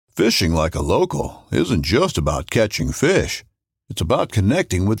Fishing like a local isn't just about catching fish. It's about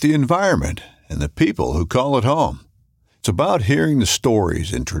connecting with the environment and the people who call it home. It's about hearing the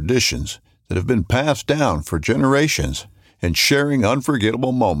stories and traditions that have been passed down for generations and sharing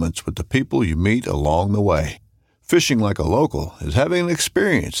unforgettable moments with the people you meet along the way. Fishing like a local is having an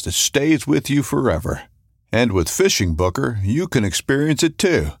experience that stays with you forever. And with Fishing Booker, you can experience it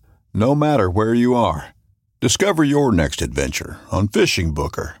too, no matter where you are. Discover your next adventure on Fishing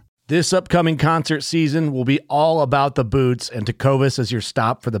Booker. This upcoming concert season will be all about the boots, and Tecovas is your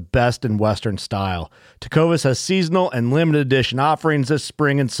stop for the best in Western style. Tecovas has seasonal and limited edition offerings this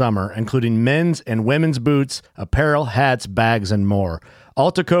spring and summer, including men's and women's boots, apparel, hats, bags, and more.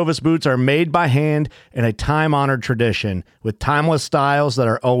 All Tecovas boots are made by hand in a time-honored tradition with timeless styles that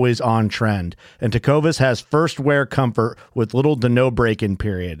are always on trend. And Tecovas has first wear comfort with little to no break-in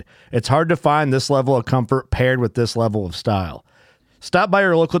period. It's hard to find this level of comfort paired with this level of style. Stop by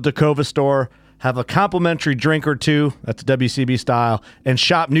your local Tecovas store, have a complimentary drink or two, that's WCB style, and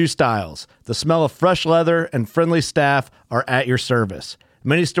shop new styles. The smell of fresh leather and friendly staff are at your service.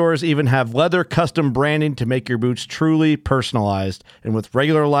 Many stores even have leather custom branding to make your boots truly personalized. And with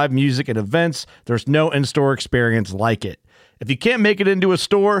regular live music and events, there's no in-store experience like it. If you can't make it into a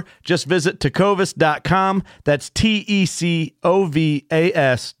store, just visit tecovas.com. That's TECOVAS.com.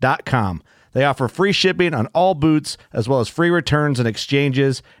 They offer free shipping on all boots, as well as free returns and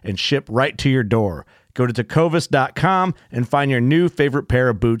exchanges, and ship right to your door. Go to tecovas.com and find your new favorite pair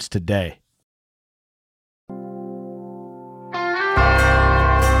of boots today.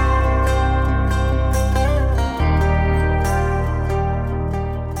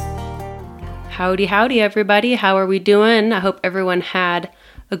 Howdy, howdy, everybody. How are we doing? I hope everyone had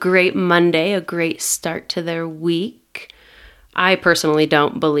a great Monday, a great start to their week. I personally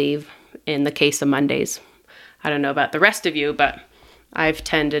don't believe in the case of Mondays. I don't know about the rest of you, but I've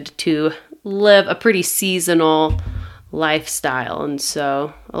tended to live a pretty seasonal lifestyle. And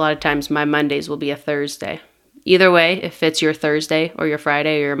so a lot of times my Mondays will be a Thursday. Either way, if it's your Thursday or your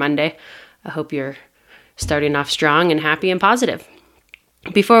Friday or your Monday, I hope you're starting off strong and happy and positive.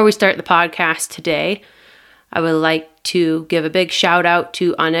 Before we start the podcast today, I would like to give a big shout out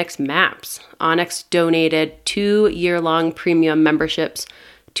to Onyx Maps. Onyx donated 2 year-long premium memberships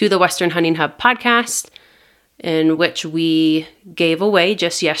to the Western Hunting Hub podcast, in which we gave away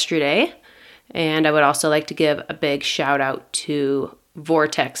just yesterday. And I would also like to give a big shout out to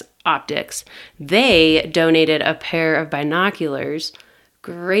Vortex Optics. They donated a pair of binoculars,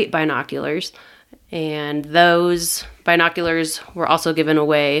 great binoculars, and those binoculars were also given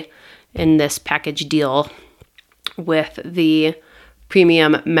away in this package deal with the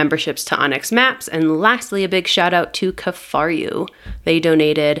premium memberships to Onyx Maps. And lastly, a big shout out to Kafaru. They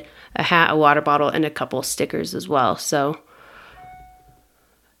donated a hat, a water bottle, and a couple stickers as well. So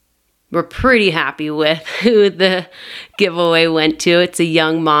we're pretty happy with who the giveaway went to. It's a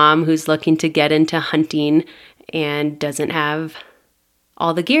young mom who's looking to get into hunting and doesn't have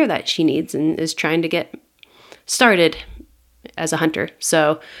all the gear that she needs and is trying to get started as a hunter.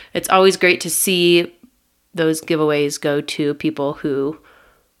 So it's always great to see those giveaways go to people who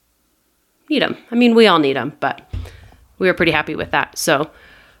need them. I mean, we all need them, but we were pretty happy with that. So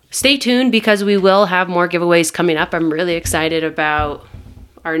stay tuned because we will have more giveaways coming up. I'm really excited about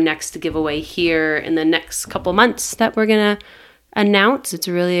our next giveaway here in the next couple months that we're going to announce. It's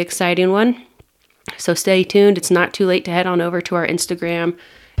a really exciting one. So stay tuned. It's not too late to head on over to our Instagram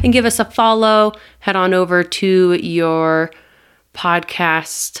and give us a follow. Head on over to your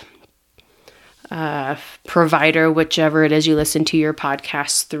podcast provider, whichever it is you listen to your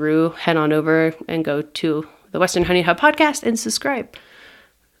podcast through. Head on over and go to the Western Hunting Hub podcast and subscribe.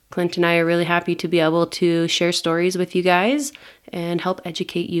 Clint and I are really happy to be able to share stories with you guys and help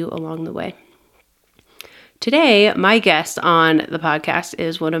educate you along the way. Today, my guest on the podcast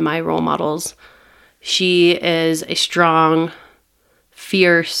is one of my role models. She is a strong,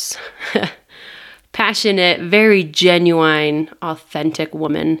 fierce, passionate, very genuine, authentic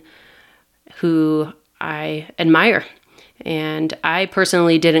woman who I admire. And I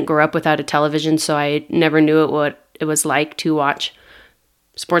personally didn't grow up without a television, so I never knew what it was like to watch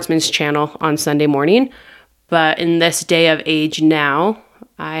Sportsman's Channel on Sunday morning. But in this day of age now,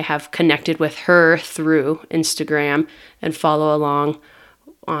 I have connected with her through Instagram and follow along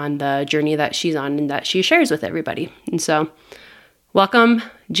on the journey that she's on and that she shares with everybody. And so welcome,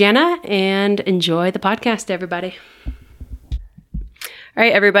 Jana, and enjoy the podcast, everybody. All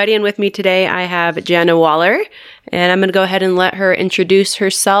right, everybody, and with me today I have Jana Waller, and I'm going to go ahead and let her introduce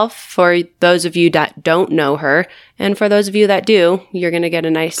herself for those of you that don't know her, and for those of you that do, you're going to get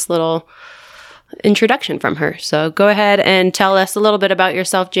a nice little introduction from her. So go ahead and tell us a little bit about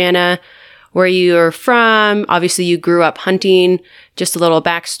yourself, Jana, where you're from. Obviously, you grew up hunting, just a little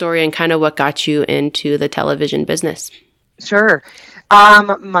backstory and kind of what got you into the television business. Sure.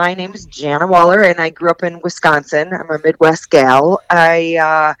 My name is Jana Waller, and I grew up in Wisconsin. I'm a Midwest gal.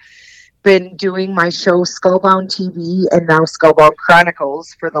 I been doing my show Skullbound TV and now Skullbound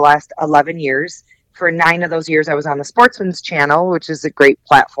Chronicles for the last 11 years. For 9 of those years, I was on the Sportsman's Channel, which is a great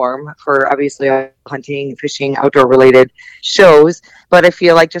platform for obviously hunting, fishing, outdoor related shows. But I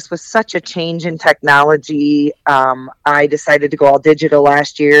feel like just with such a change in technology, I decided to go all digital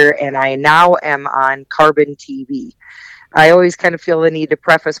last year, and I now am on Carbon TV. I always kind of feel the need to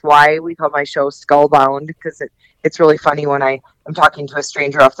preface why we call my show Skullbound, because it's really funny when I'm talking to a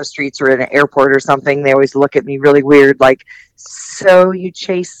stranger off the streets or in an airport or something. They always look at me really weird, like, so you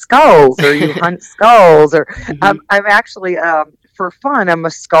chase skulls or you hunt skulls? Or I'm actually, for fun, I'm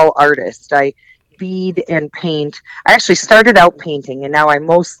a skull artist. I bead and paint. I actually started out painting, and now I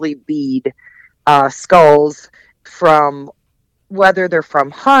mostly bead skulls from whether they're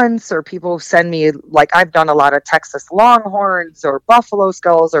from hunts or people send me, like I've done a lot of Texas Longhorns or buffalo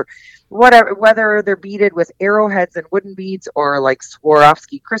skulls or whatever, whether they're beaded with arrowheads and wooden beads or like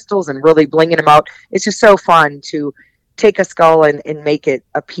Swarovski crystals and really blinging them out. It's just so fun to take a skull and make it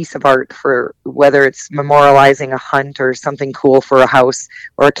a piece of art, for whether it's memorializing a hunt or something cool for a house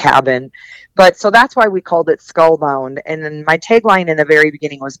or a cabin. But so that's why we called it Skullbound. And then my tagline in the very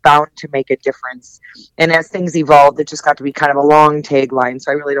beginning was bound to make a difference. And as things evolved, it just got to be kind of a long tagline.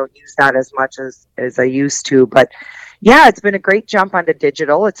 So I really don't use that as much as I used to. But yeah, it's been a great jump onto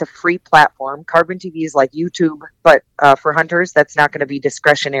digital. It's a free platform. Carbon TV is like YouTube, but for hunters, that's not going to be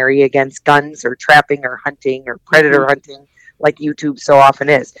discretionary against guns or trapping or hunting or predator hunting like YouTube so often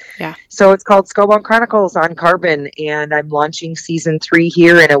is. Yeah. So it's called Skullbound Chronicles on Carbon, and I'm launching season 3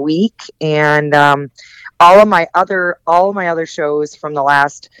 here in a week. And all my other shows from the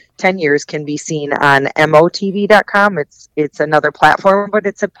last 10 years can be seen on motv.com. It's another platform, but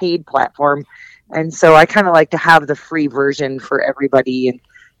it's a paid platform. And so I kind of like to have the free version for everybody.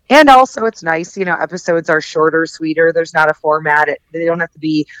 And also it's nice, episodes are shorter, sweeter. There's not a format. They don't have to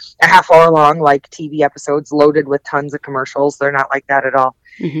be a half hour long like TV episodes loaded with tons of commercials. They're not like that at all.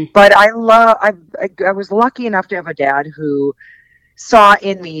 But I was lucky enough to have a dad who saw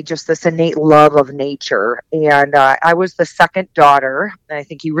in me just this innate love of nature. And I was the second daughter, and I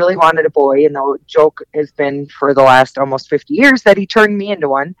think he really wanted a boy. And the joke has been for the last almost 50 years that he turned me into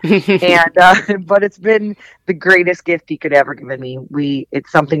one. And but it's been the greatest gift he could ever given me.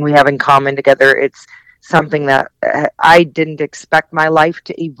 It's something we have in common together. It's something that I didn't expect my life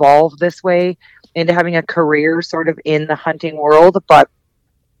to evolve this way into having a career sort of in the hunting world, but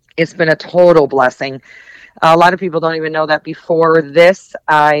it's been a total blessing. A lot of people don't even know that before this,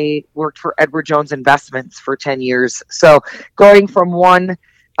 I worked for Edward Jones Investments for 10 years. So going from one,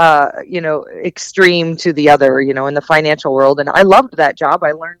 extreme to the other, in the financial world. And I loved that job.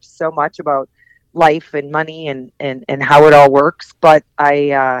 I learned so much about life and money and how it all works. But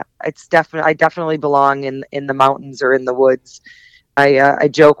I definitely belong in the mountains or in the woods. I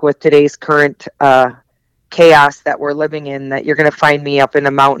joke with today's current chaos that we're living in, that you're going to find me up in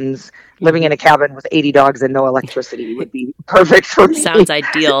the mountains living in a cabin with 80 dogs and no electricity would be perfect for me. Sounds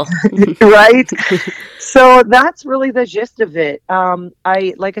ideal. Right? So that's really the gist of it.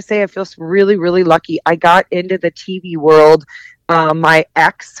 I feel really, really lucky. I got into the TV world. My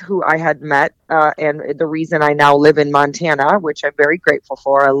ex, who I had met, and the reason I now live in Montana, which I'm very grateful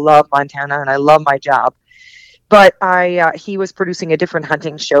for. I love Montana and I love my job. But he was producing a different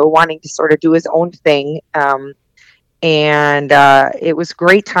hunting show, wanting to sort of do his own thing. And it was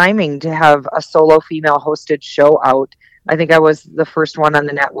great timing to have a solo female hosted show out. I think I was the first one on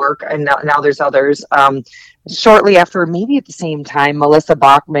the network, and now there's others. Shortly after, maybe at the same time, Melissa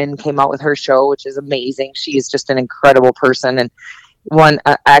Bachman came out with her show, which is amazing. She is just an incredible person. And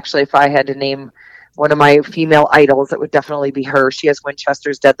actually, if I had to name one of my female idols, it would definitely be her. She has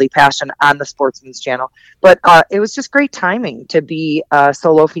Winchester's Deadly Passion on the Sportsman's Channel. But it was just great timing to be a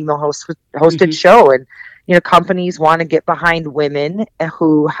solo female hosted show. And, companies want to get behind women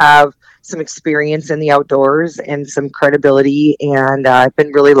who have some experience in the outdoors and some credibility. And I've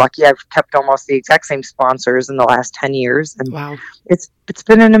been really lucky. I've kept almost the exact same sponsors in the last 10 years. And wow, it's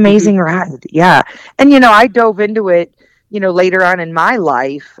been an amazing ride. Yeah. And, I dove into it, later on in my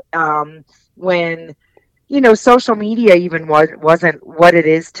life, when, social media even wasn't what it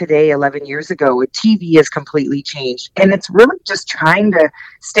is today 11 years ago. TV has completely changed. And it's really just trying to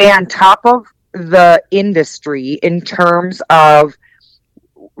stay on top of the industry in terms of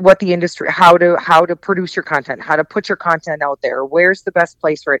what the industry, how to produce your content, how to put your content out there, where's the best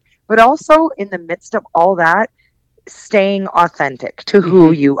place for it, but also in the midst of all that, staying authentic to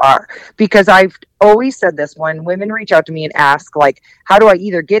who you are. Because I've always said this, when women reach out to me and ask, like, how do I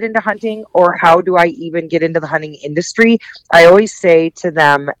either get into hunting or how do I even get into the hunting industry? I always say to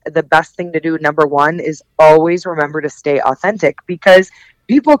them, the best thing to do, number one, is always remember to stay authentic, because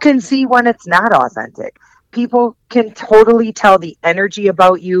people can see when it's not authentic. People can totally tell the energy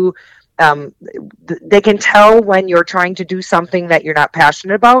about you. They can tell when you're trying to do something that you're not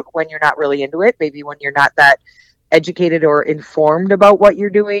passionate about, when you're not really into it, maybe when you're not that educated or informed about what you're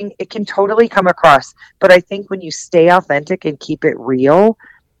doing. It can totally come across. But I think when you stay authentic and keep it real,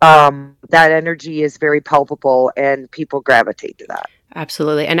 that energy is very palpable and people gravitate to that.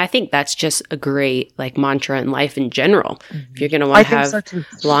 Absolutely. And I think that's just a great mantra in life in general. If you're going to want to have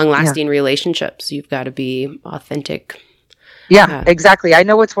long lasting relationships, you've got to be authentic. Yeah, exactly. I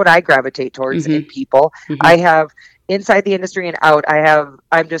know it's what I gravitate towards in people. I have, inside the industry and out,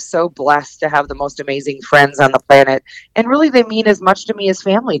 I'm just so blessed to have the most amazing friends on the planet. And really they mean as much to me as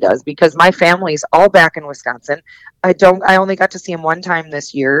family does, because my family's all back in Wisconsin. I only got to see them one time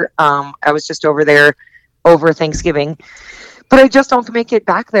this year. I was just over there over Thanksgiving, but I just don't make it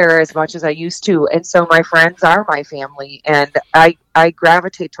back there as much as I used to. And so my friends are my family, and I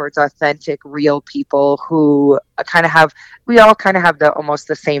gravitate towards authentic, real people who we all kind of have almost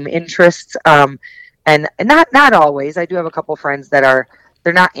the same interests. And not always. I do have a couple friends that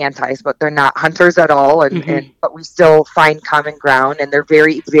they're not antis, but they're not hunters at all. But we still find common ground, and they're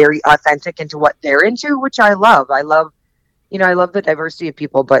very, very authentic into what they're into, which I love. I love the diversity of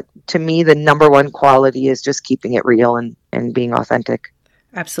people, but to me, the number one quality is just keeping it real and being authentic.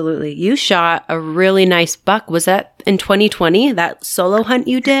 Absolutely. You shot a really nice buck. Was that in 2020, that solo hunt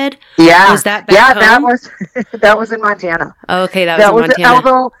you did? Yeah. Was that back home? that was in Montana. Oh, okay, that was in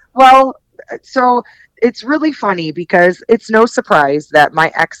Montana. So it's really funny because it's no surprise that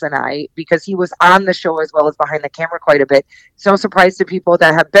my ex and I, because he was on the show as well as behind the camera quite a bit, it's no surprise to people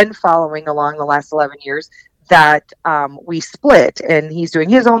that have been following along the last 11 years that we split, and he's doing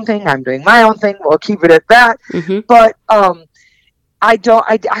his own thing, I'm doing my own thing. We'll keep it at that. But I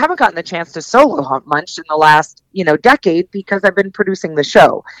haven't gotten the chance to solo hunt much in the last, decade, because I've been producing the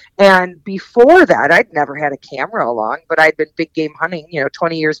show. And before that, I'd never had a camera along, but I'd been big game hunting,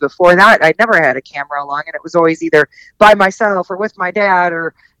 20 years before that. I'd never had a camera along, and it was always either by myself or with my dad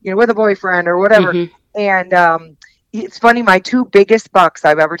or, with a boyfriend or whatever. And it's funny, my two biggest bucks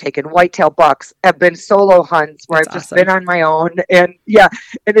I've ever taken, whitetail bucks, have been solo hunts where I've just been on my own. And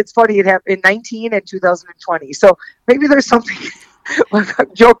and it's funny, it happened in 19 and 2020. So maybe there's something...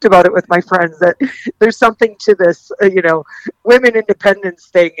 I've joked about it with my friends that there's something to this, women independence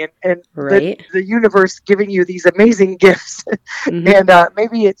thing, and the universe giving you these amazing gifts. And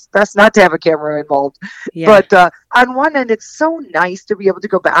maybe it's best not to have a camera involved. But on one end, it's so nice to be able to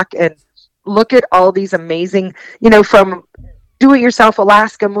go back and look at all these amazing, from do-it-yourself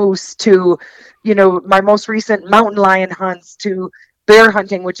Alaska moose to, my most recent mountain lion hunts to bear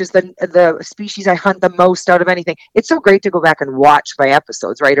hunting, which is the species I hunt the most out of anything. It's so great to go back and watch my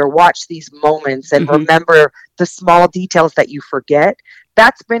episodes, right? Or watch these moments and remember the small details that you forget.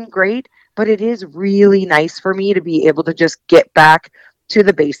 That's been great, but it is really nice for me to be able to just get back to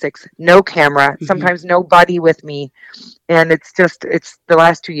the basics. No camera, sometimes nobody with me. And it's the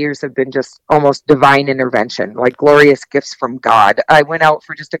last 2 years have been just almost divine intervention, like glorious gifts from God. I went out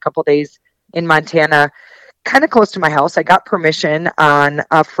for just a couple days in Montana, kind of close to my house. I got permission on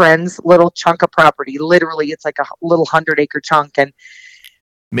a friend's little chunk of property. Literally, it's like a little 100-acre chunk. And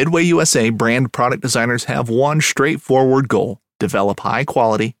Midway USA brand product designers have one straightforward goal: develop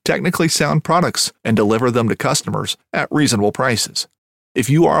high-quality, technically sound products and deliver them to customers at reasonable prices. If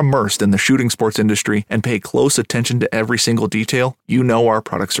you are immersed in the shooting sports industry and pay close attention to every single detail, you know our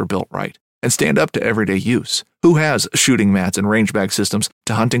products are built right and stand up to everyday use. Who has shooting mats and range bag systems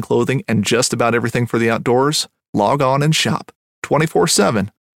to hunting clothing and just about everything for the outdoors? Log on and shop 24/7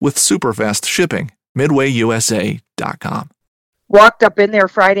 with super fast shipping. MidwayUSA.com. Walked up in there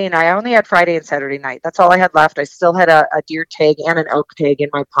Friday, and I only had Friday and Saturday night. That's all I had left. I still had a deer tag and an elk tag in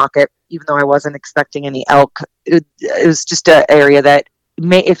my pocket, even though I wasn't expecting any elk. It was just an area that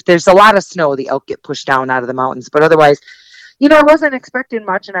if there's a lot of snow, the elk get pushed down out of the mountains. But otherwise, I wasn't expecting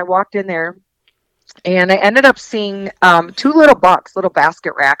much, and I walked in there, and I ended up seeing two little bucks, little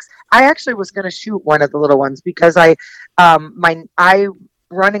basket racks. I actually was going to shoot one of the little ones because I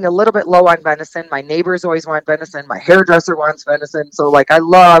running a little bit low on venison. My neighbors always want venison. My hairdresser wants venison. So I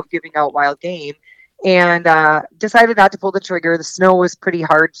love giving out wild game, and decided not to pull the trigger. The snow was pretty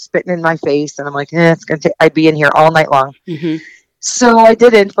hard spitting in my face, and I'm like, it's going to I'd be in here all night long. So I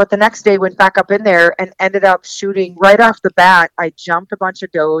didn't, but the next day went back up in there and ended up shooting right off the bat. I jumped a bunch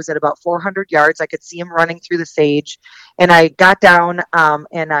of does at about 400 yards. I could see them running through the sage. And I got down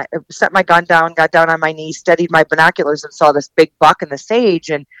and I set my gun down, got down on my knees, steadied my binoculars, and saw this big buck in the sage.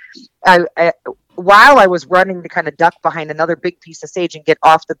 And while I was running to kind of duck behind another big piece of sage and get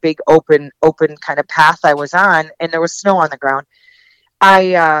off the big open kind of path I was on, and there was snow on the ground,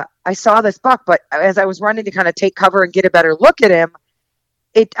 I saw this buck, but as I was running to kind of take cover and get a better look at him,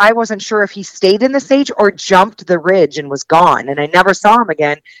 I wasn't sure if he stayed in the sage or jumped the ridge and was gone. And I never saw him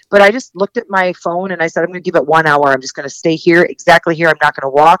again. But I just looked at my phone and I said, I'm going to give it 1 hour. I'm just going to stay here, exactly here. I'm not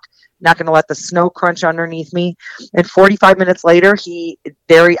going to walk, not going to let the snow crunch underneath me. And 45 minutes later,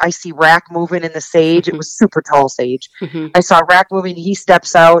 I see Rack moving in the sage. It was super tall sage. I saw Rack moving. He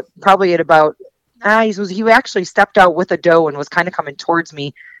steps out probably at about, he actually stepped out with a doe and was kind of coming towards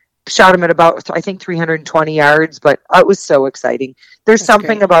me. Shot him at about, I think, 320 yards, but it was so exciting. There's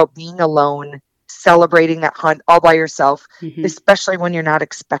something great about being alone, celebrating that hunt all by yourself, especially when you're not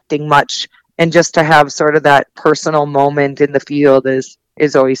expecting much. And just to have sort of that personal moment in the field is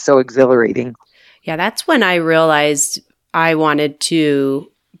always so exhilarating. Yeah, that's when I realized I wanted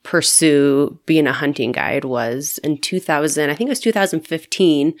to pursue being a hunting guide was in 2000, I think it was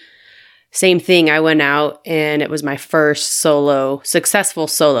 2015. Same thing. I went out and it was my first successful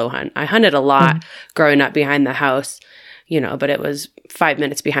solo hunt. I hunted a lot growing up behind the house, but it was 5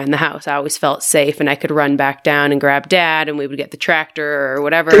 minutes behind the house. I always felt safe and I could run back down and grab Dad and we would get the tractor or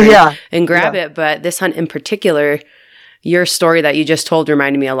whatever and grab it. But this hunt in particular, your story that you just told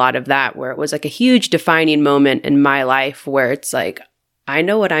reminded me a lot of that, where it was like a huge defining moment in my life where it's like, I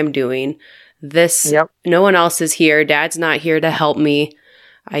know what I'm doing. No one else is here. Dad's not here to help me.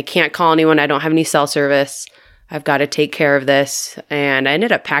 I can't call anyone. I don't have any cell service. I've got to take care of this. And I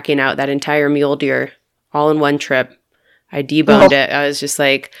ended up packing out that entire mule deer all in one trip. I deboned it. I was just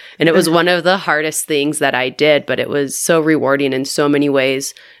like, and it was one of the hardest things that I did, but it was so rewarding in so many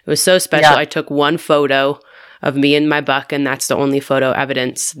ways. It was so special. I took one photo of me and my buck, and that's the only photo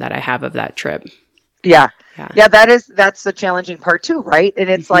evidence that I have of that trip. Yeah, that's the challenging part too, right? And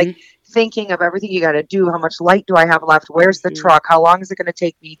it's like thinking of everything you got to do. How much light do I have left? Where's the truck? How long is it going to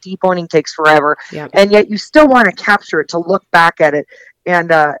take me? Deboning takes forever. And yet you still want to capture it, to look back at it.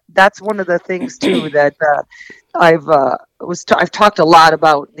 And that's one of the things too that I've talked a lot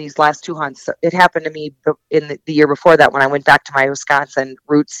about these last two hunts. It happened to me in the year before that when I went back to my Wisconsin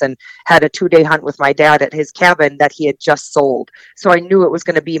roots and had a 2-day hunt with my dad at his cabin that he had just sold. So I knew it was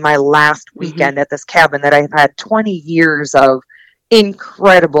going to be my last weekend at this cabin that I've had 20 years of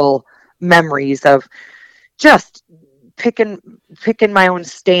incredible memories of just picking my own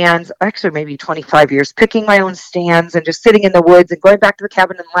stands, actually maybe 25 years, picking my own stands and just sitting in the woods and going back to the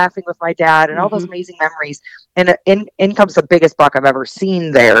cabin and laughing with my dad and all those amazing memories. And in comes the biggest buck I've ever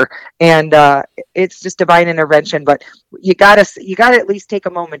seen there. And it's just divine intervention, but you gotta at least take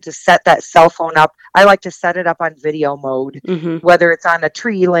a moment to set that cell phone up. I like to set it up on video mode, whether it's on a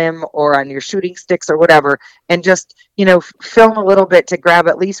tree limb or on your shooting sticks or whatever, and just, film a little bit to grab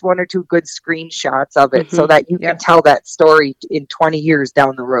at least one or two good screenshots of it so that you can tell that story in 20 years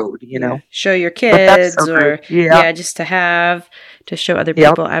down the road, Show your kids just to show other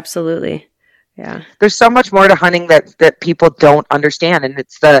people. Absolutely. Yeah. There's so much more to hunting that people don't understand. And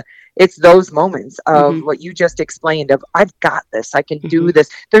it's those moments of what you just explained of, I've got this, I can do this.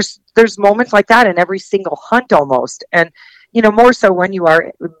 There's moments like that in every single hunt almost. And, more so when you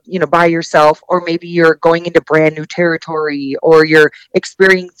are, by yourself, or maybe you're going into brand new territory or you're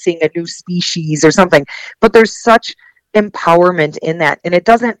experiencing a new species or something, but there's such empowerment in that.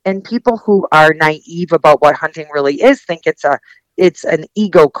 And people who are naive about what hunting really is think it's an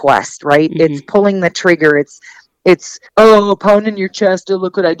ego quest, right? It's pulling the trigger. It's pounding your chest. Oh,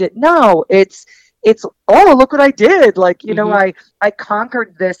 look what I did. No, it's look what I did. Like, I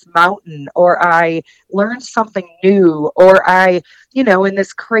conquered this mountain, or I learned something new, or in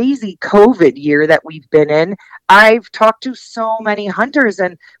this crazy COVID year that we've been in, I've talked to so many hunters,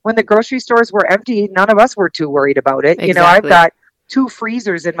 and when the grocery stores were empty, none of us were too worried about it. Exactly. I've got 2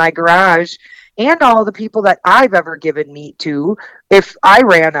 freezers in my garage, and all the people that I've ever given meat to, if I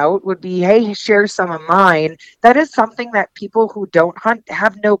ran out, would be, hey, share some of mine. That is something that people who don't hunt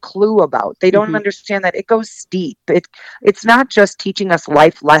have no clue about. They don't understand that it goes deep. It's not just teaching us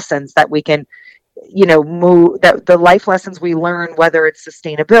life lessons that we can, move, that the life lessons we learn, whether it's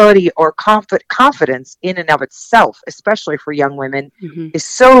sustainability or confidence in and of itself, especially for young women, is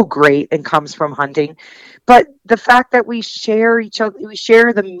so great and comes from hunting. But the fact that we share each other, we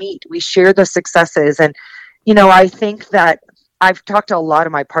share the meat, we share the successes. And, I think that I've talked to a lot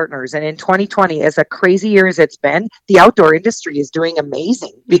of my partners, and in 2020, as a crazy year as it's been, the outdoor industry is doing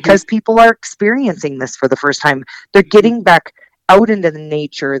amazing because people are experiencing this for the first time. They're getting back out into the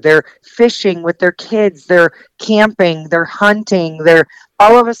nature. They're fishing with their kids. They're camping. They're hunting. They're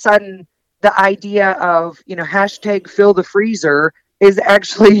all of a sudden the idea of, hashtag fill the freezer is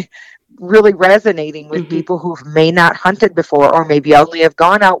actually really resonating with people who may not hunted before, or maybe only have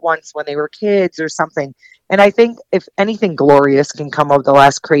gone out once when they were kids or something. And I think if anything glorious can come of the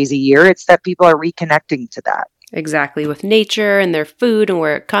last crazy year, it's that people are reconnecting to that. Exactly, with nature and their food and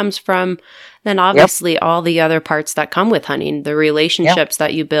where it comes from. Then obviously all the other parts that come with hunting, the relationships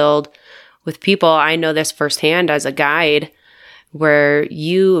that you build with people. I know this firsthand as a guide, where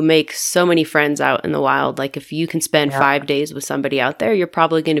you make so many friends out in the wild. Like if you can spend 5 days with somebody out there, you're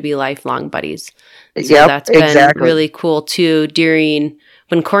probably going to be lifelong buddies. So that's been really cool too.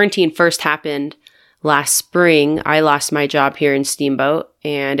 When quarantine first happened last spring, I lost my job here in Steamboat,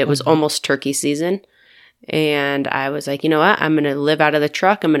 and it was almost turkey season. And I was like, you know what? I'm going to live out of the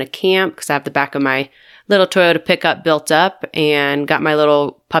truck. I'm going to camp because I have the back of my little Toyota pickup built up, and got my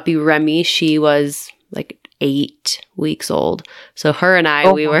little puppy Remy. She was like 8 weeks old. So her and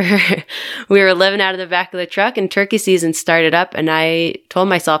I, we were living out of the back of the truck, and turkey season started up. And I told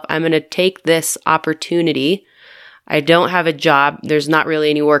myself, I'm going to take this opportunity. I don't have a job. There's not really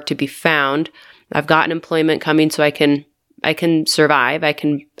any work to be found. I've got an employment coming, so I can survive. I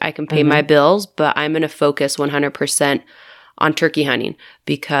can pay my bills, but I'm going to focus 100% on turkey hunting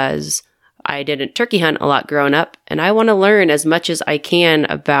because I didn't turkey hunt a lot growing up, and I want to learn as much as I can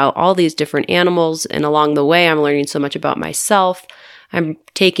about all these different animals. And along the way, I'm learning so much about myself. I'm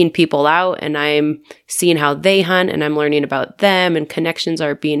taking people out and I'm seeing how they hunt, and I'm learning about them, and connections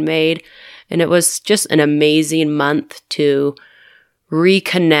are being made. And it was just an amazing month to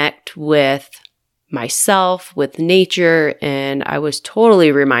reconnect with myself, with nature. And I was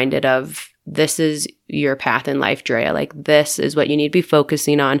totally reminded of, this is your path in life, Drea. Like, this is what you need to be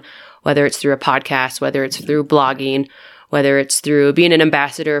focusing on, whether it's through a podcast, whether it's through blogging, whether it's through being an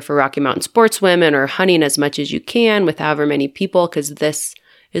ambassador for Rocky Mountain Sportswomen, or hunting as much as you can with however many people, because this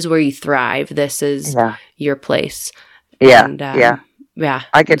is where you thrive. This is your place. Yeah. And, yeah.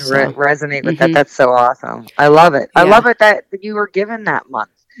 I can resonate with that. That's so awesome. I love it. I love it that you were given that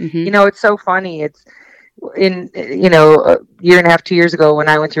month. It's so funny. It's a year and a half, 2 years ago, when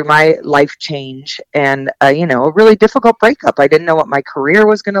I went through my life change and, a really difficult breakup. I didn't know what my career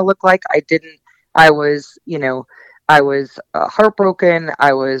was going to look like. I was heartbroken.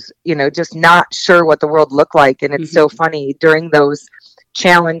 I was, just not sure what the world looked like. And it's so funny, during those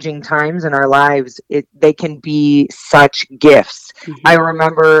challenging times in our lives, they can be such gifts. I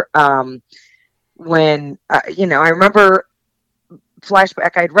remember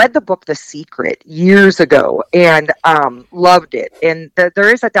flashback, I'd read the book The Secret years ago and loved it. And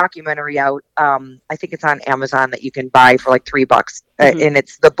there is a documentary out, I think it's on Amazon, that you can buy for like $3. And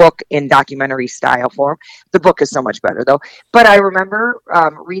it's the book in documentary style form. The book is so much better though. But I remember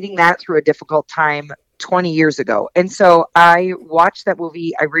reading that through a difficult time 20 years ago. And so I watched that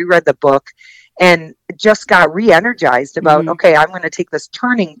movie, I reread the book, and just got re-energized about, okay, I'm going to take this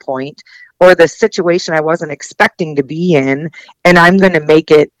turning point, or the situation I wasn't expecting to be in, and I'm going to make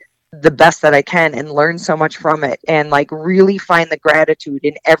it the best that I can and learn so much from it, and like really find the gratitude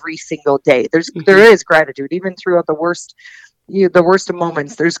in every single day. There is gratitude even throughout the worst of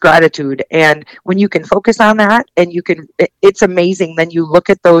moments. There's gratitude, and when you can focus on that, and it's amazing. Then you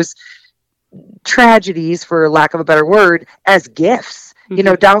look at those tragedies, for lack of a better word, as gifts,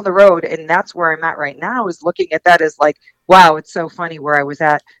 down the road. And that's where I'm at right now, is looking at that as like, wow, it's so funny where I was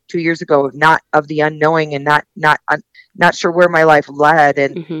at 2 years ago of the unknowing and not sure where my life led,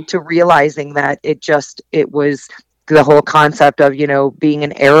 and to realizing that it was the whole concept of, being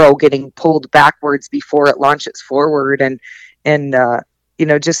an arrow getting pulled backwards before it launches forward. And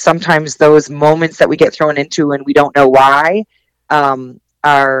just sometimes those moments that we get thrown into and we don't know why,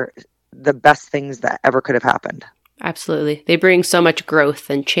 are the best things that ever could have happened. Absolutely. They bring so much growth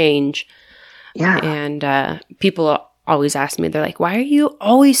and change. Yeah. And people always ask me, they're like, why are you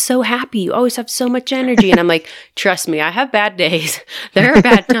always so happy? You always have so much energy. And I'm like, trust me, I have bad days. There are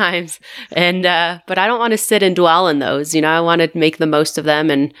bad times. And, but I don't want to sit and dwell in those. I want to make the most of them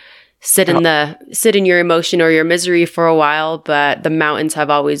and sit in your emotion or your misery for a while. But the mountains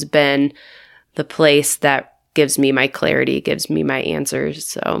have always been the place that gives me my clarity, gives me my answers.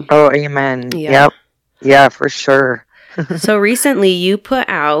 So, oh, amen. Yeah. Yep. Yeah, for sure. So recently you put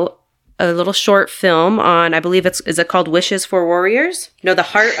out a little short film on, I believe is it called Wishes for Warriors? No, The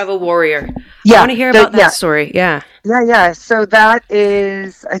Heart of a Warrior. Yeah, I want to hear about that story. Yeah. Yeah. So that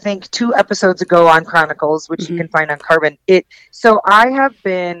is, I think, 2 episodes ago on Chronicles, which you can find on Carbon. So I have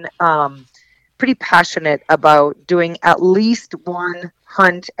been pretty passionate about doing at least one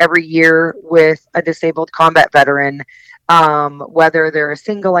hunt every year with a disabled combat veteran. Whether they're a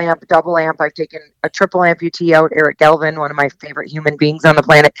single amp, double amp, I've taken a triple amputee out, Eric Galvin, one of my favorite human beings on the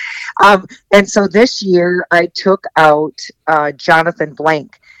planet. And so this year I took out Jonathan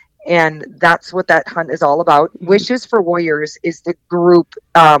Blank, and that's what that hunt is all about. Wishes for Warriors is the group,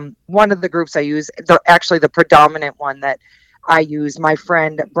 one of the groups I use, actually the predominant one that I use. My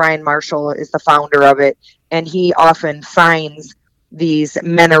friend Brian Marshall is the founder of it, and he often finds these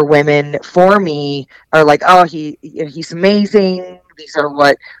men or women for me are like, oh, he's amazing. These are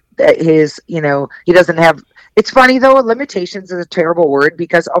what his, he doesn't have. It's funny though, limitations is a terrible word,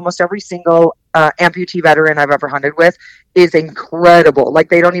 because almost every single amputee veteran I've ever hunted with is incredible. Like,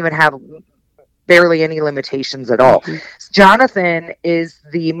 they don't even have barely any limitations at all. Jonathan is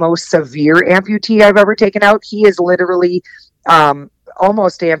the most severe amputee I've ever taken out. He is literally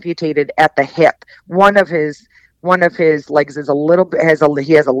almost amputated at the hip. One of his legs is he has a little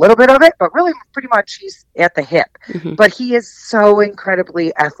bit of it, but really pretty much he's at the hip. But he is so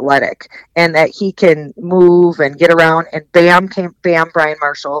incredibly athletic, and that he can move and get around. And Brian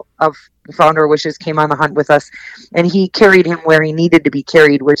Marshall, of the founder of Wishes, came on the hunt with us, and he carried him where he needed to be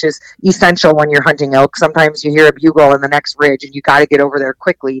carried, which is essential when you're hunting elk. Sometimes you hear a bugle in the next ridge and you got to get over there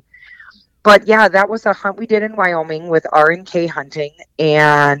quickly. But yeah, that was a hunt we did in Wyoming with R&K hunting,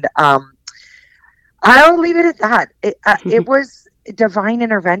 and I'll leave it at that. It was divine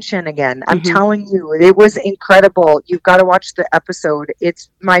intervention again. I'm telling you, it was incredible. You've got to watch the episode. It's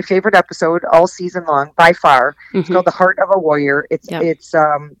my favorite episode all season long by far. It's called The Heart of a Warrior. It's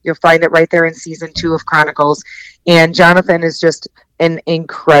you'll find it right there in season 2 of Chronicles. And Jonathan is just an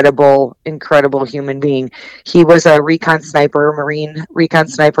incredible human being. He was a Marine recon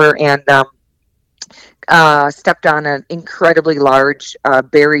sniper, and stepped on an incredibly large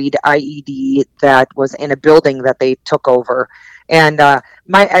buried IED that was in a building that they took over. And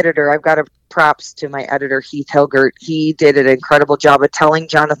my editor, I've got to props to my editor, Heath Hilgert. He did an incredible job of telling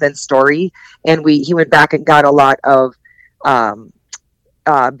Jonathan's story, and he went back and got a lot of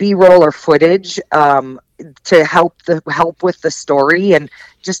B-roll or footage to help with the story, and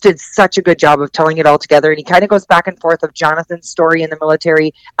just did such a good job of telling it all together. And he kind of goes back and forth of Jonathan's story in the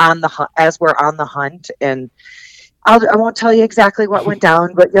military as we're on the hunt. And I won't tell you exactly what went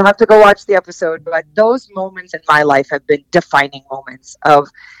down, but you'll have to go watch the episode. But those moments in my life have been defining moments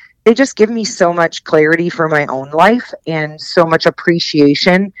they just give me so much clarity for my own life, and so much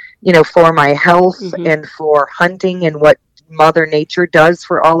appreciation, for my health and for hunting and what Mother Nature does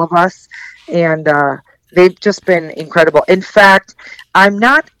for all of us. And they've just been incredible. In fact, I'm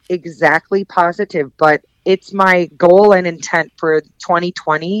not exactly positive, but it's my goal and intent for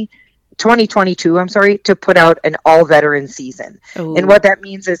 2022, to put out an all-veteran season. Ooh. And what that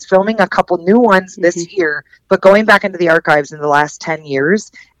means is filming a couple new ones this year, but going back into the archives in the last 10 years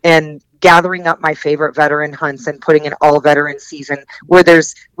and gathering up my favorite veteran hunts and putting an all-veteran season where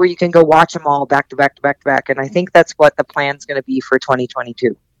you can go watch them all back to back to back to back. And I think that's what the plan's going to be for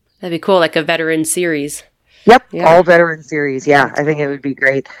 2022. That'd be cool, like a veteran series. Yep, all veteran series. Yeah, I think it would be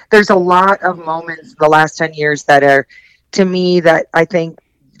great. There's a lot of moments in the last 10 years that are, to me, that I think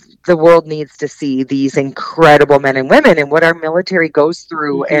the world needs to see, these incredible men and women and what our military goes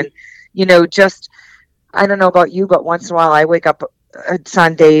through. And, just, I don't know about you, but once in a while I wake up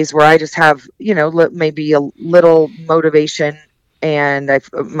on days where I just have, maybe a little motivation, and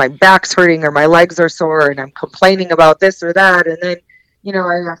my back's hurting or my legs are sore and I'm complaining about this or that. And then,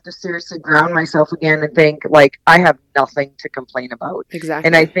 I have to seriously ground myself again and think, like, I have nothing to complain about. Exactly.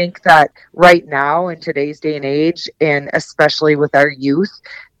 And I think that right now in today's day and age, and especially with our youth,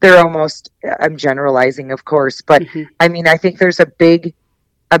 they're almost, I'm generalizing, of course, but I mean, I think there's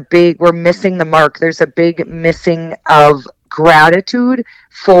we're missing the mark. There's a big missing of gratitude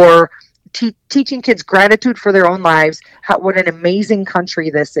for teaching kids gratitude for their own lives, what an amazing country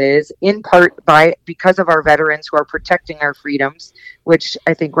this is, in part because of our veterans who are protecting our freedoms, which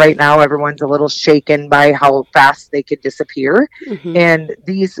I think right now everyone's a little shaken by how fast they could disappear. And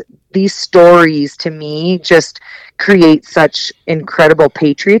these stories, to me, just create such incredible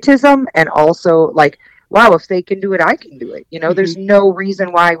patriotism, and also like, wow, if they can do it, I can do it. There's no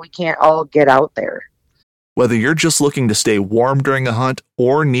reason why we can't all get out there. Whether you're just looking to stay warm during a hunt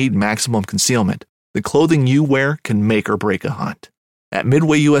or need maximum concealment, the clothing you wear can make or break a hunt. At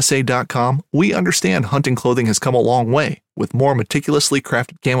MidwayUSA.com, we understand hunting clothing has come a long way, with more meticulously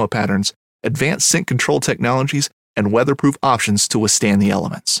crafted camo patterns, advanced scent control technologies, and weatherproof options to withstand the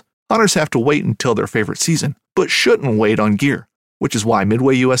elements. Hunters have to wait until their favorite season, but shouldn't wait on gear, which is why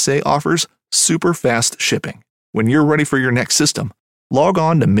Midway USA offers super fast shipping. When you're ready for your next system, log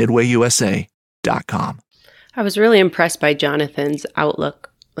on to midwayusa.com. I was really impressed by Jonathan's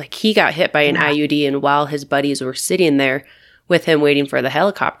outlook. Like, he got hit by an IUD, and while his buddies were sitting there with him waiting for the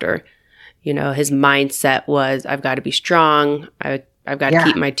helicopter, you know, his mindset was, I've got to be strong. I've got to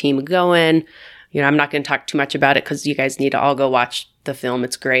keep my team going. You know, I'm not going to talk too much about it because you guys need to all go watch the film.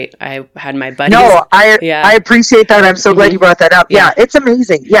 It's great. I had my buddies. No, I appreciate that. I'm so glad you brought that up. Yeah, it's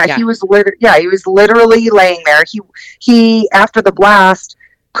amazing. Yeah, he was literally laying there. He after the blast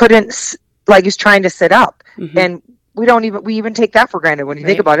couldn't, like, he's trying to sit up, and we even take that for granted when you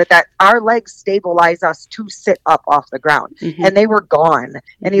think about it, that our legs stabilize us to sit up off the ground, and they were gone,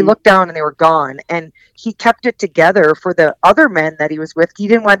 and he looked down and they were gone, and he kept it together for the other men that he was with. He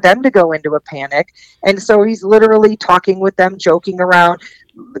didn't want them to go into a panic, and so he's literally talking with them, joking around,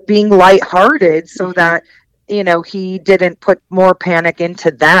 being lighthearted, so that, you know, he didn't put more panic into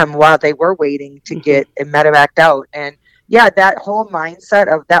them while they were waiting to get medevaced out. And yeah, that whole mindset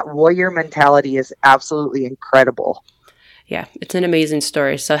of that warrior mentality is absolutely incredible. Yeah, it's an amazing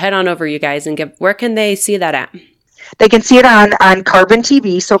story. So head on over, you guys, and where can they see that at? They can see it on Carbon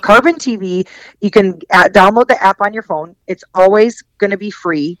TV. So Carbon TV, you can download the app on your phone. It's always going to be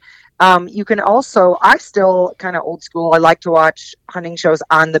free. You can also, I still kind of old school. I like to watch hunting shows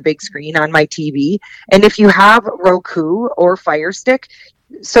on the big screen on my TV. And if you have Roku or Fire Stick,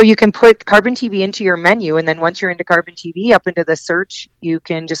 so you can put Carbon TV into your menu, and then once you're into Carbon TV, up into the search, you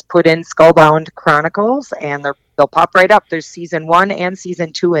can just put in Skullbound Chronicles, and they'll pop right up. There's season 1 and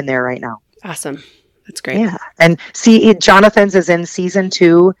season 2 in there right now. Awesome. That's great. Yeah. And see, Jonathan's is in season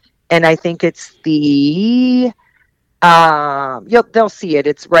 2, and I think it's the they'll see it.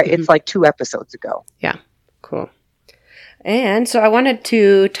 It's right. It's like 2 episodes ago. Yeah. Cool. And so I wanted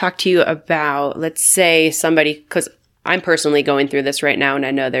to talk to you about, let's say somebody, because I'm personally going through this right now, and I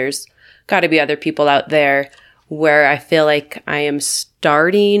know there's got to be other people out there where I feel like I am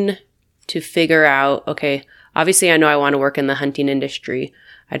starting to figure out, okay, obviously I know I want to work in the hunting industry.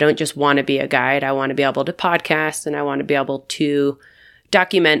 I don't just want to be a guide. I want to be able to podcast, and I want to be able to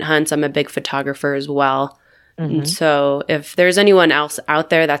document hunts. I'm a big photographer as well. And so if there's anyone else out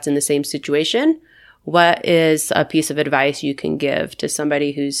there that's in the same situation, what is a piece of advice you can give to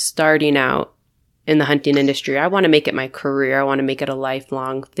somebody who's starting out in the hunting industry? I want to make it my career. I want to make it a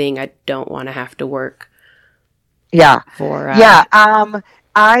lifelong thing. I don't want to have to work. It's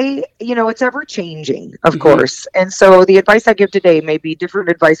ever changing, of course. And so the advice I give today may be different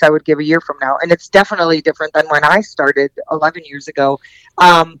advice I would give a year from now. And it's definitely different than when I started 11 years ago.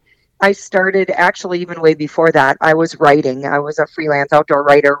 I started actually even way before that. I was writing. I was a freelance outdoor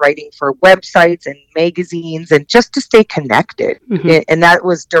writer, writing for websites and magazines, and just to stay connected. And that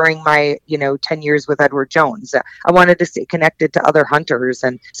was during my, 10 years with Edward Jones. I wanted to stay connected to other hunters,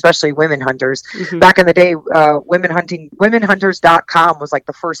 and especially women hunters. Back in the day, womenhunters.com was like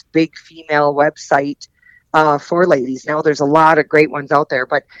the first big female website for ladies. Now there's a lot of great ones out there,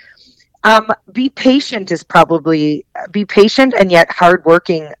 but be patient and yet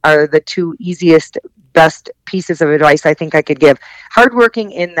hardworking are the 2 easiest, best pieces of advice I think I could give.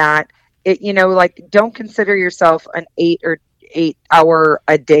 Hardworking in that, don't consider yourself an 8 hour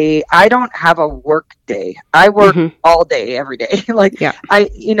a day. I don't have a work day. I work all day, every day. And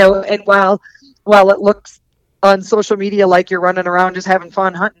while it looks on social media like you're running around just having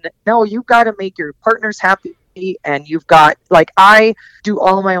fun hunting, no, you've got to make your partners happy. And you've got, I do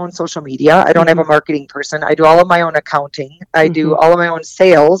all of my own social media. I don't have a marketing person. I do all of my own accounting. I do all of my own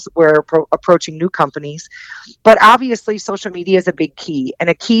sales. We're approaching new companies. But obviously, social media is a big key. And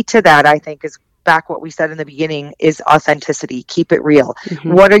a key to that, I think, is back what we said in the beginning, is authenticity. Keep it real.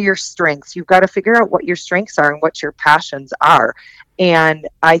 What are your strengths? You've got to figure out what your strengths are and what your passions are. And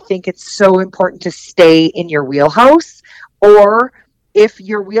I think it's so important to stay in your wheelhouse. Or if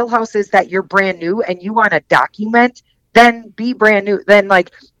your wheelhouse is that you're brand new and you want to document, then be brand new. Then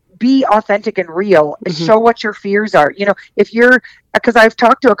be authentic and real. Show what your fears are. Because I've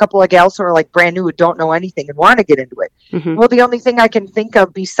talked to a couple of gals who are like brand new, who don't know anything and want to get into it. Well, the only thing I can think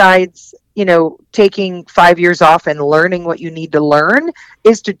of besides, taking 5 years off and learning what you need to learn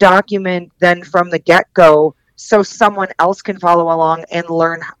is to document then from the get-go, so someone else can follow along and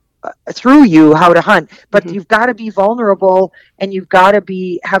learn through you how to hunt. But you've got to be vulnerable, and you've got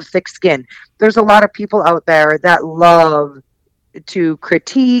to have thick skin. There's a lot of people out there that love to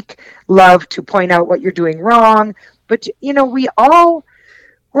critique, love to point out what you're doing wrong, but we all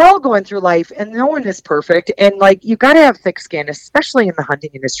we're all going through life and no one is perfect. And like, you got to have thick skin, especially in the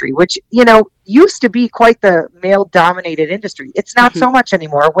hunting industry, which, used to be quite the male dominated industry. It's not so much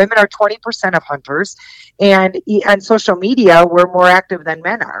anymore. Women are 20% of hunters, and on social media, we're more active than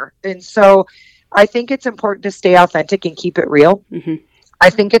men are. And so I think it's important to stay authentic and keep it real. I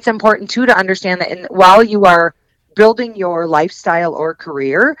think it's important too to understand that while you are building your lifestyle or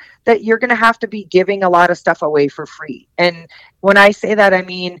career, that you're going to have to be giving a lot of stuff away for free. And when I say that, I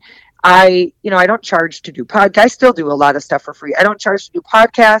mean, I don't charge to do podcasts. I still do a lot of stuff for free. I don't charge to do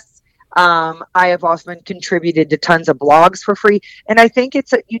podcasts. I have often contributed to tons of blogs for free. And I think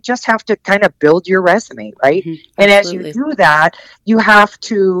you just have to kind of build your resume, right? And as you do that, you have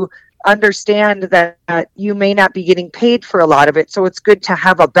to understand that you may not be getting paid for a lot of it. So it's good to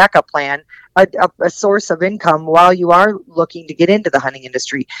have a backup plan, a source of income while you are looking to get into the hunting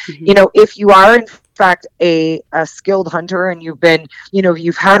industry. If you are in fact a skilled hunter and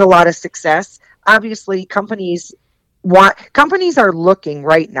you've had a lot of success, obviously companies are looking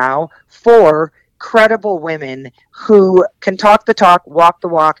right now for credible women who can talk the talk, walk the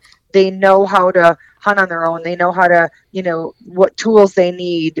walk. They know how to hunt on their own. They know how to, what tools they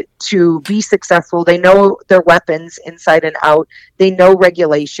need to be successful. They know their weapons inside and out. They know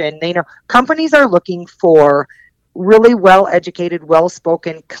regulation. Companies are looking for really well-educated,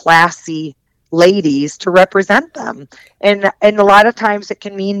 well-spoken, classy ladies to represent them. And a lot of times it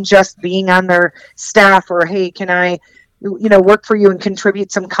can mean just being on their staff, or, hey, can I, work for you and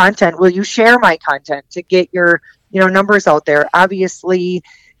contribute some content? Will you share my content to get your, numbers out there? Obviously,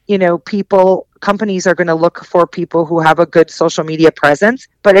 companies are going to look for people who have a good social media presence,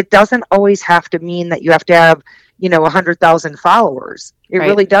 but it doesn't always have to mean that you have to have, 100,000 followers. It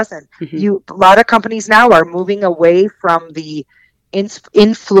really doesn't. A lot of companies now are moving away from the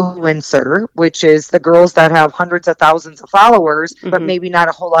influencer, which is the girls that have hundreds of thousands of followers, but maybe not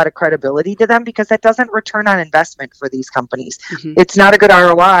a whole lot of credibility to them, because that doesn't return on investment for these companies. It's not a good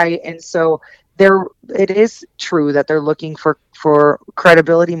ROI. And so it is true that they're looking for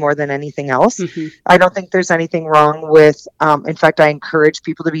credibility more than anything else. I don't think there's anything wrong with, in fact, I encourage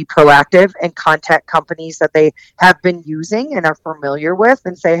people to be proactive and contact companies that they have been using and are familiar with,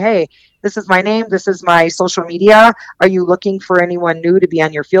 and say, hey, this is my name, this is my social media. Are you looking for anyone new to be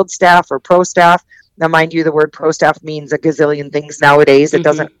on your field staff or pro staff? Now, mind you, the word pro staff means a gazillion things nowadays. It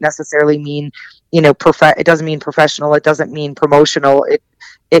doesn't necessarily mean, it doesn't mean professional. It doesn't mean promotional.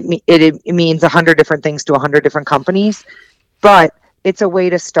 It means 100 different things to 100 different companies, but it's a way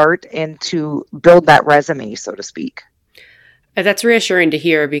to start and to build that resume, so to speak. That's reassuring to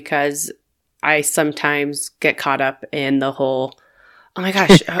hear, because I sometimes get caught up in the whole, oh my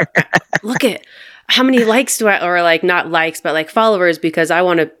gosh, look at how many likes do I, or like not likes, but like followers, because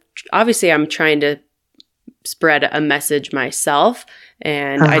obviously I'm trying to spread a message myself.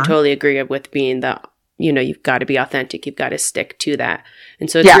 And I totally agree with being you've got to be authentic. You've got to stick to that. And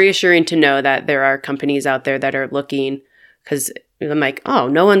so it's reassuring to know that there are companies out there that are looking, because I'm like, oh,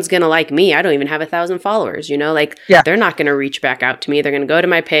 no one's going to like me. I don't even have 1,000 followers, they're not going to reach back out to me. They're going to go to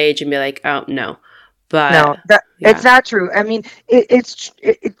my page and be like, oh, no. But no, it's not true. I mean, it's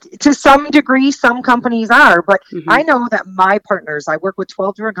to some degree, some companies are, but I know that my partners, I work with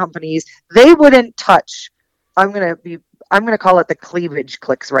 12 different companies, they wouldn't touch, I'm going to call it the cleavage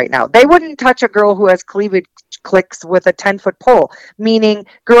clicks right now. They wouldn't touch a girl who has cleavage clicks with a 10-foot pole, meaning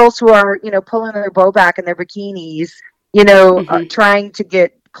girls who are, pulling their bow back in their bikinis, trying to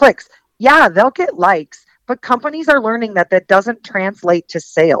get clicks. Yeah, they'll get likes, but companies are learning that doesn't translate to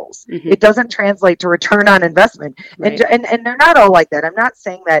sales. It doesn't translate to return on investment. Right. And they're not all like that. I'm not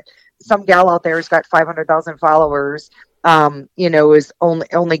saying that some gal out there has got 500,000 followers is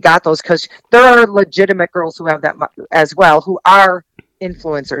only got those, because there are legitimate girls who have that as well, who are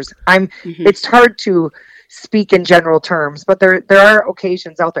influencers. It's hard to speak in general terms, but there are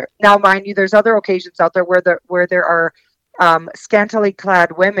occasions out there. Now, mind you, there's other occasions out there where there are scantily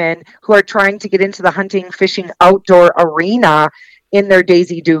clad women who are trying to get into the hunting, fishing, outdoor arena in their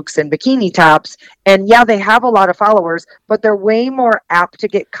Daisy Dukes and bikini tops. And yeah, they have a lot of followers, but they're way more apt to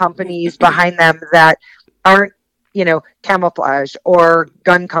get companies behind them that aren't, camouflage, or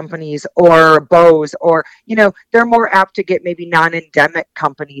gun companies, or bows, or, they're more apt to get maybe non-endemic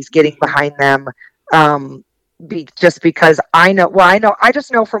companies getting behind them. Just because I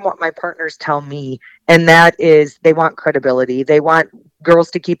just know from what my partners tell me, and that is they want credibility. They want girls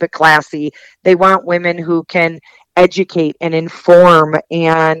to keep it classy. They want women who can educate and inform,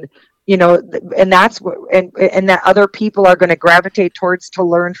 and and that's what, and that other people are going to gravitate towards to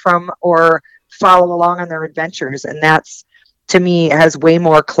learn from or follow along on their adventures. And that's, to me has way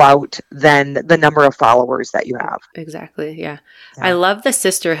more clout than the number of followers that you have. Exactly. Yeah. I love the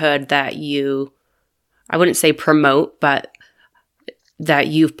sisterhood that you, I wouldn't say promote, but that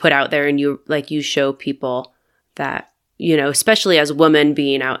you've put out there, and you show people that, especially as women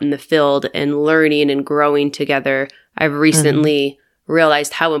being out in the field and learning and growing together. I've recently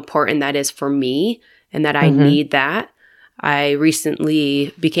realized how important that is for me, and that I need that. I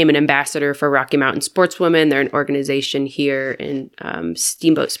recently became an ambassador for Rocky Mountain Sportswomen. They're an organization here in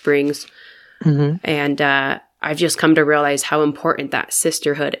Steamboat Springs. And I've just come to realize how important that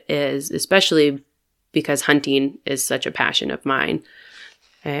sisterhood is, especially because hunting is such a passion of mine.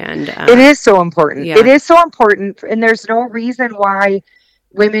 And it is so important. Yeah. It is so important. And there's no reason why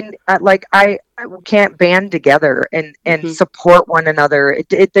women I can't band together and support one another.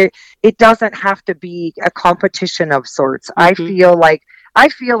 It doesn't have to be a competition of sorts. I feel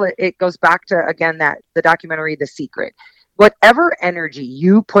it goes back to, again, that the documentary The Secret. Whatever energy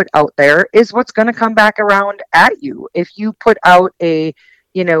you put out there is what's going to come back around at you. If you put out a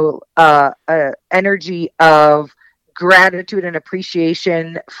energy of gratitude and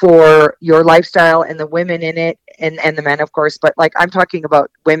appreciation for your lifestyle and the women in it, and the men, of course, but I'm talking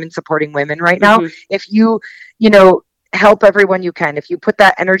about women supporting women right now. If you help everyone you can, if you put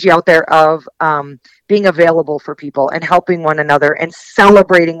that energy out there of being available for people and helping one another and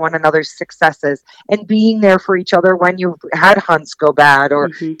celebrating one another's successes and being there for each other when you've had hunts go bad or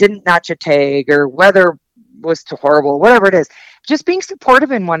didn't notch a tag or weather was too horrible, whatever it is, just being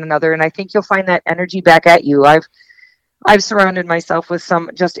supportive in one another. And I think you'll find that energy back at you. I've surrounded myself with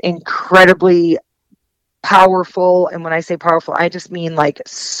some just incredibly powerful, and when I say powerful, I just mean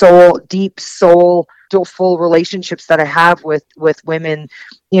deep soulful relationships that I have with women.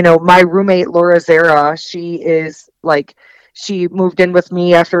 My roommate Laura Zara, she moved in with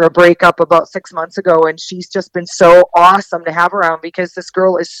me after a breakup about 6 months ago, and she's just been so awesome to have around because this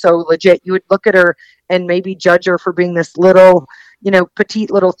girl is so legit. You would look at her and maybe judge her for being this little,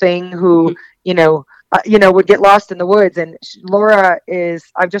 petite little thing who, would get lost in the woods. And Laura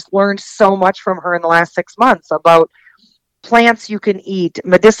I've just learned so much from her in the last 6 months about plants you can eat,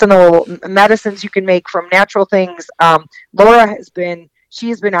 medicines you can make from natural things. Laura has been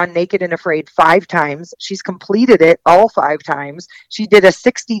on Naked and Afraid 5 times. She's completed it all 5 times. She did a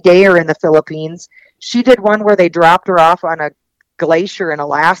 60-dayer in the Philippines. She did one where they dropped her off on a glacier in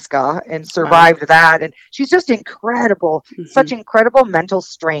Alaska and survived that. And she's just incredible, such incredible mental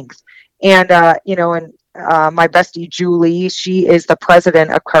strength. And, my bestie, Julie, she is the president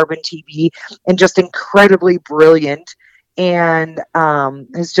of Carbon TV and just incredibly brilliant, and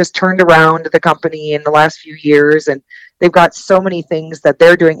has just turned around the company in the last few years. And they've got so many things that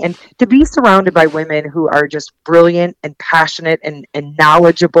they're doing. And to be surrounded by women who are just brilliant and passionate and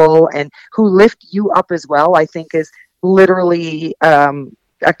knowledgeable and who lift you up as well, I think is literally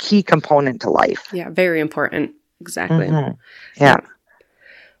a key component to life. Yeah, very important. Exactly. Yeah.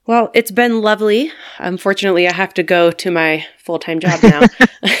 Well, it's been lovely. Unfortunately, I have to go to my full-time job now.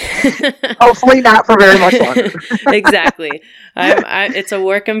 Hopefully not for very much longer. Exactly. It's a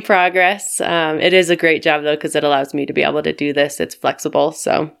work in progress. It is a great job, though, because it allows me to be able to do this. It's flexible.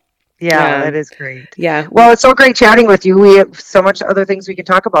 So, yeah, that is great. Yeah. Well, it's so great chatting with you. We have so much other things we can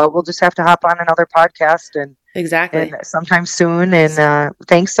talk about. We'll just have to hop on another podcast and sometime soon. And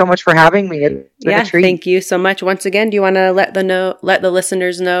thanks so much for having me. It's been a treat. Thank you so much. Once again, do you want to let the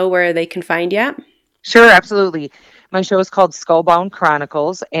listeners know where they can find you at? Sure, absolutely. My show is called Skullbound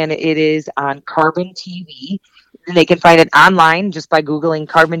Chronicles, and it is on Carbon TV. And they can find it online just by Googling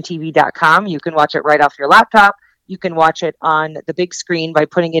carbontv.com. You can watch it right off your laptop. You can watch it on the big screen by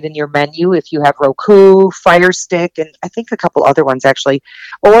putting it in your menu if you have Roku, Fire Stick, and I think a couple other ones actually,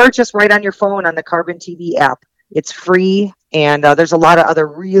 or just right on your phone on the Carbon TV app. It's free, and there's a lot of other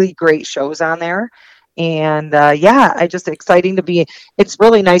really great shows on there. And it's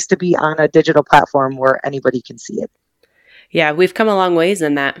really nice to be on a digital platform where anybody can see it. Yeah, we've come a long ways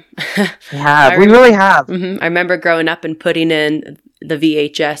in that. Yeah, we really have. I remember growing up and putting in the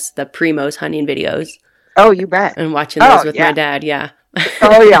VHS, the Primos hunting videos. Oh, you bet. And watching those with my dad, yeah.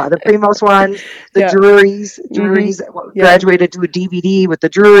 Oh, yeah, the Primos ones, the Drury's graduated to a DVD with the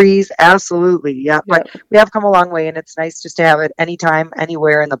Drury's, absolutely, yeah. But we have come a long way, and it's nice just to have it anytime,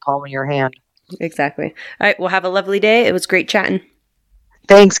 anywhere in the palm of your hand. Exactly. All right, well, have a lovely day. It was great chatting.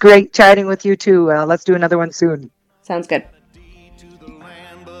 Thanks, great chatting with you, too. Let's do another one soon. Sounds good.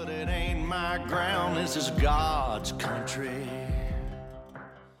 This is God's country.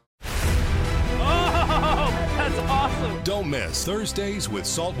 Oh, that's awesome. Don't miss Thursdays with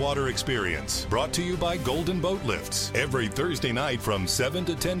Saltwater Experience, brought to you by Golden Boat Lifts, every Thursday night from 7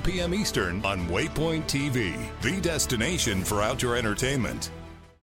 to 10 p.m. Eastern on Waypoint TV, the destination for outdoor entertainment.